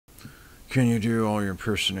Can you do all your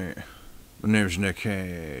impersonate? My name's Nick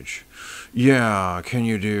Cage. Yeah, can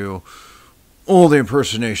you do all the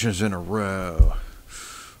impersonations in a row?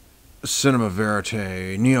 Cinema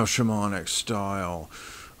verite, neo-shamanic style.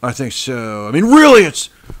 I think so. I mean, really, it's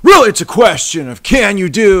a question of can you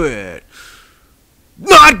do it?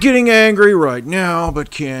 Not getting angry right now, but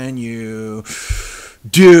can you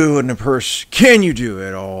do can you do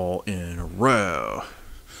it all in a row?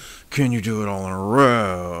 Can you do it all in a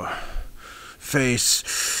row?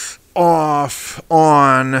 Face off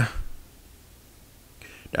on.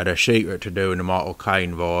 Now the secret to doing the mortal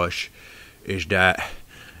Caine voice is that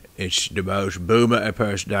it's the most boomer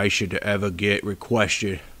impersonation to ever get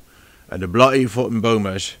requested. And the bloody footing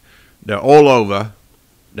boomers, they're all over.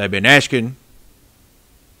 They've been asking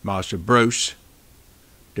Master Bruce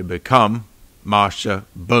to become Master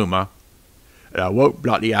Boomer, and I won't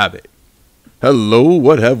bloody have it. Hello,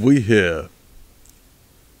 what have we here?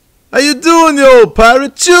 How you doing, you old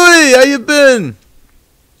pirate? Chewie, how you been?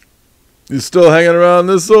 You still hanging around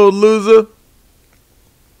this old loser?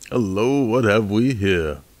 Hello, what have we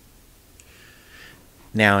here?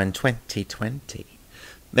 Now in 2020,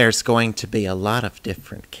 there's going to be a lot of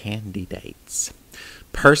different candidates.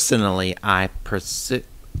 Personally, I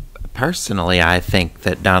think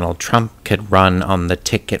that Donald Trump could run on the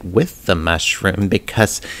ticket with the mushroom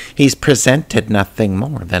because he's presented nothing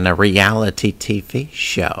more than a reality TV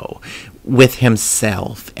show with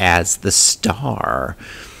himself as the star.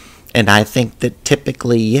 And I think that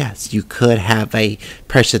typically, yes, you could have a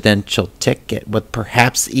presidential ticket with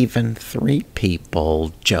perhaps even 3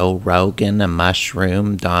 people: Joe Rogan, a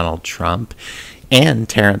mushroom, Donald Trump, and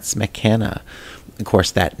Terence McKenna. Of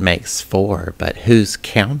course, that makes 4, but who's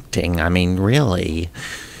counting? I mean, really,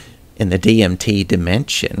 in the DMT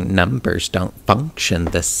dimension, numbers don't function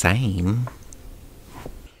the same.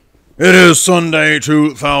 It is Sunday,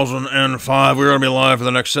 2005. We're going to be live for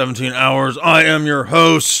the next 17 hours. I am your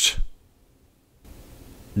host,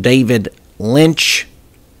 David Lynch.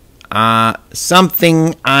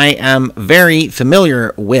 Something I am very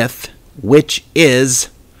familiar with, which is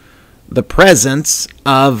the presence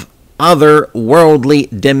of otherworldly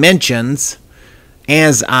dimensions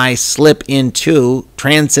as I slip into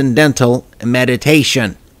transcendental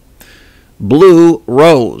meditation. Blue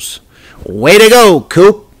Rose. Way to go,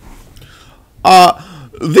 Coop.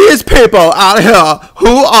 These people out here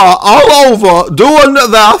who are all over doing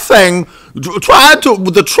their thing, trying to,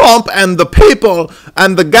 with the Trump and the people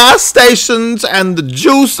and the gas stations and the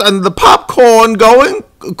juice and the popcorn going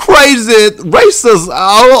crazy, racists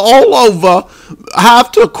all over,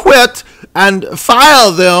 have to quit and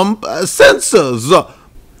fire them censors.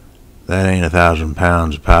 that ain't 1,000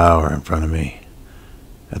 pounds of power in front of me.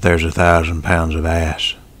 If there's 1,000 pounds of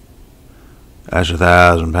ass, that's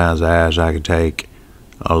 1,000 pounds of ass I could take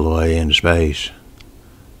all the way into space.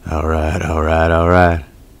 All right.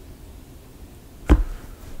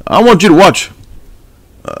 I want you to watch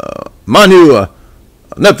my new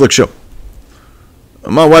Netflix show.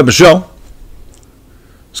 My wife Michelle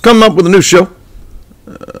is coming up with a new show.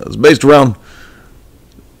 It's based around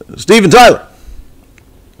Steven Tyler.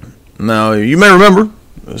 Now, you may remember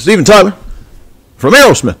Steven Tyler from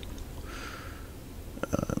Aerosmith.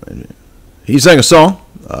 He sang a song.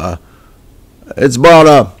 It's about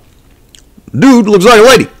a dude looks like a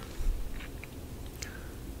lady.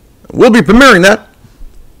 We'll be premiering that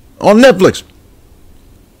on Netflix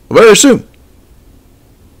very soon.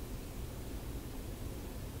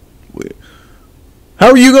 How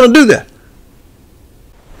are you going to do that?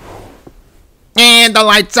 And the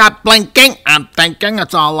lights are blinking. I'm thinking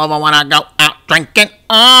it's all over when I go out drinking.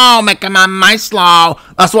 Oh, making my mind slow.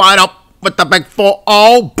 That's why I don't with the big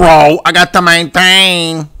 4-0, bro. I got to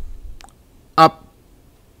maintain. Up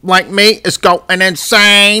like me is going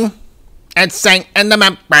insane. Insane in the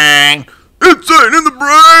membrane. Insane in the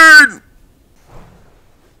brain!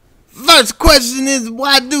 First question is,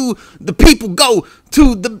 why do the people go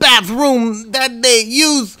to the bathroom that they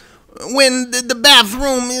use when the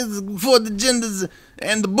bathroom is for the genders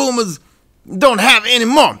and the boomers don't have any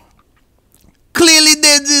more? Clearly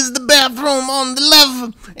there is the bathroom on the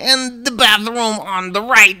left and the bathroom on the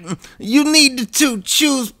right. You need to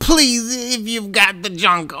choose, please, if you've got the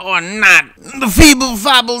junk or not. The feeble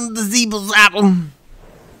fobble, the zeeble apple.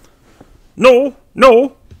 No,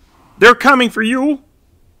 they're coming for you.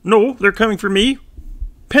 No, they're coming for me.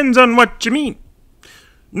 Depends on what you mean.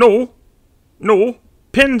 No,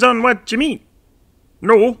 depends on what you mean.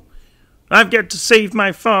 No, I've got to save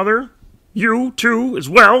my father. You, too, as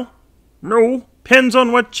well. No, depends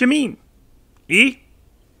on what you mean. Eh?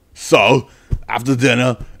 So, after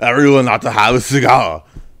dinner, everyone had to have a cigar.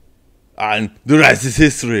 And the rest is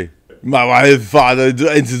history. My wife's father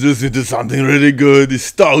introduced me to something really good, the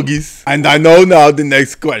stogies. And I know now the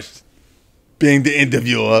next question. Being the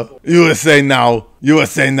interviewer, you will say now,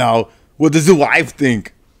 what does the wife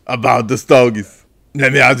think about the stogies?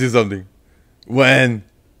 Let me ask you something. When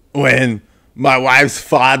my wife's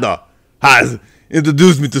father has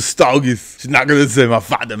introduced me to stogies, she's not going to say my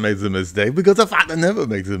father makes a mistake, because her father never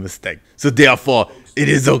makes a mistake. So therefore, it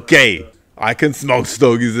is okay. I can smoke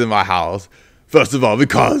stogies in my house. First of all,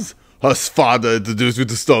 because her father introduced me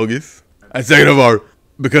to stogies. And second of all,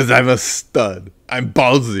 because I'm a stud. I'm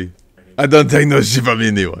ballsy. I don't take no shit from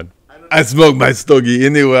anyone. I smoke my stogie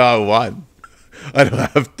anywhere I want. I don't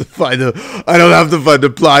have to find a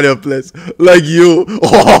plot place like you.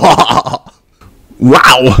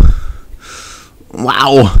 Wow.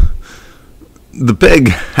 Wow. The pig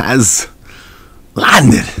has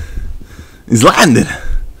landed. He's landed.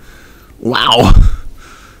 Wow.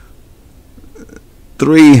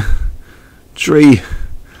 Three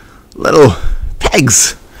little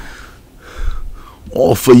pegs.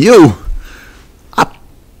 All for you. Up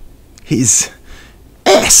his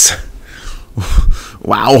ass.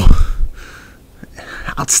 Wow.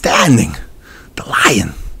 Outstanding. The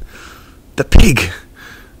lion. The pig.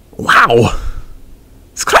 Wow.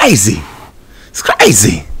 It's crazy. It's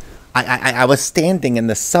crazy. I was standing in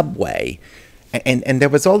the subway, and there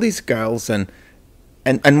was all these girls, and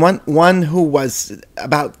one who was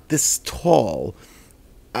about this tall,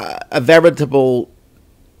 a veritable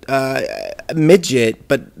midget,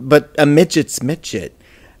 but a midget's midget.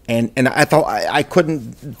 And I thought I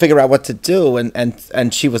couldn't figure out what to do,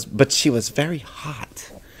 and she was very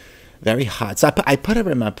hot, very hot. So I put her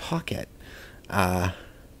in my pocket, and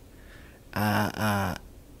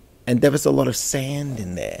there was a lot of sand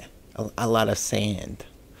in there, a lot of sand,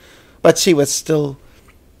 but she was still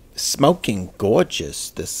smoking gorgeous.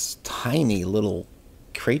 This tiny little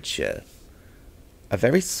creature, a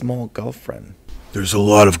very small girlfriend. There's a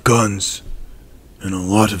lot of guns and a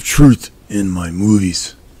lot of truth in my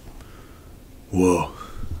movies. Whoa.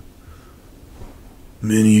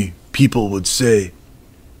 Many people would say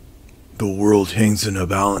the world hangs in a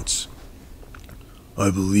balance. I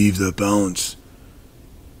believe that balance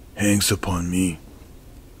hangs upon me.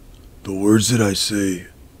 The words that I say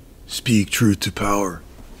speak truth to power,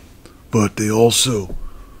 but they also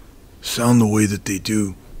sound the way that they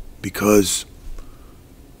do because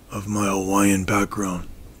of my Hawaiian background.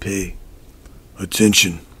 Pay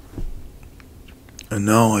attention. And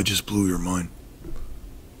now I just blew your mind.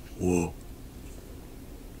 Whoa.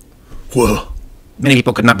 Whoa. Many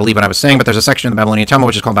people could not believe what I was saying, but there's a section in the Babylonian Talmud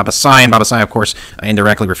which is called Baba Sai, and Baba Sai, of course,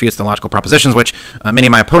 indirectly refutes the logical propositions which many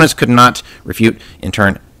of my opponents could not refute in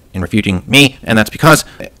turn in refuting me, and that's because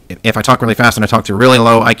if I talk really fast and I talk to really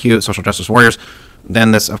low IQ social justice warriors,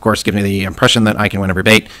 then this, of course, gives me the impression that I can win every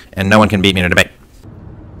debate, and no one can beat me in a debate.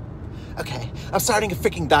 Okay, I'm starting a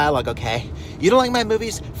freaking dialogue, okay? You don't like my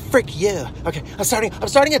movies? Frick you. Okay, I'm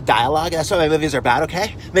starting a dialogue. That's what my movies are about,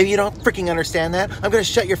 okay? Maybe you don't freaking understand that. I'm gonna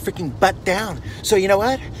shut your freaking butt down. So you know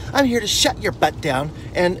what? I'm here to shut your butt down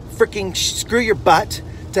and freaking screw your butt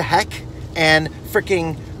to heck and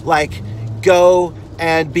freaking, like, go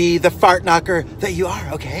and be the fart knocker that you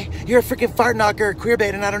are, okay? You're a freaking fart knocker, queer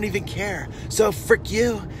bait, and I don't even care. So frick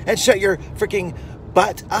you and shut your freaking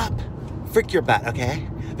butt up. Frick your butt, okay?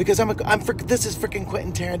 Because this is freaking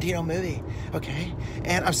Quentin Tarantino movie, okay?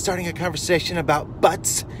 And I'm starting a conversation about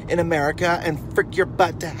butts in America, and frick your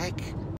butt to heck.